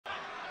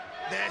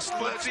This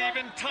looks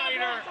even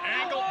tighter.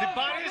 Angled. The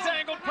body is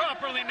angled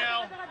properly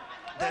now.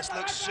 This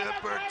looks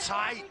super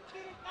tight.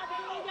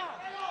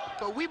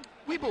 But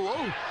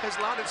Weibo has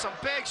landed some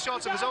big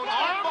shots of his own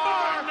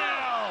armbar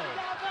now.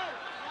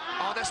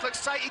 Oh, this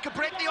looks tight. He could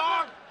break the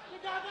arm.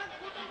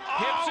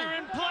 Hips are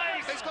in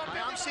place.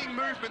 I'm seeing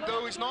movement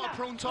though. It's not a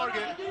prone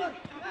target.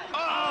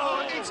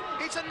 Oh,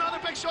 it's another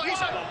big shot. He's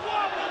wobble.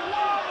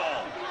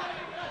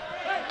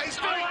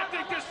 I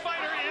think this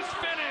fighter is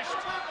finished.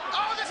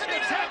 Oh, that's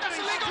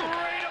illegal.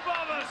 Straight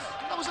above us.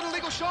 That was an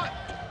illegal shot.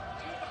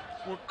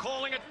 We're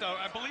calling it though.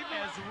 I believe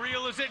as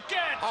real as it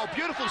gets. Oh,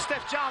 beautiful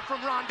stiff jab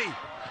from Randi. Oh,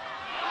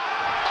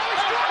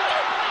 he's dropped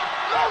it.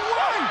 No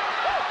way.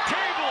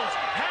 Tables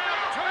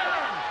have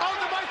turned. Oh,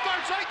 the mouth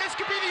guard's right. This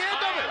could be the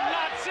end of it. I'm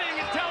not seeing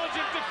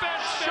intelligent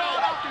defense.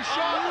 Shot after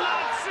shot.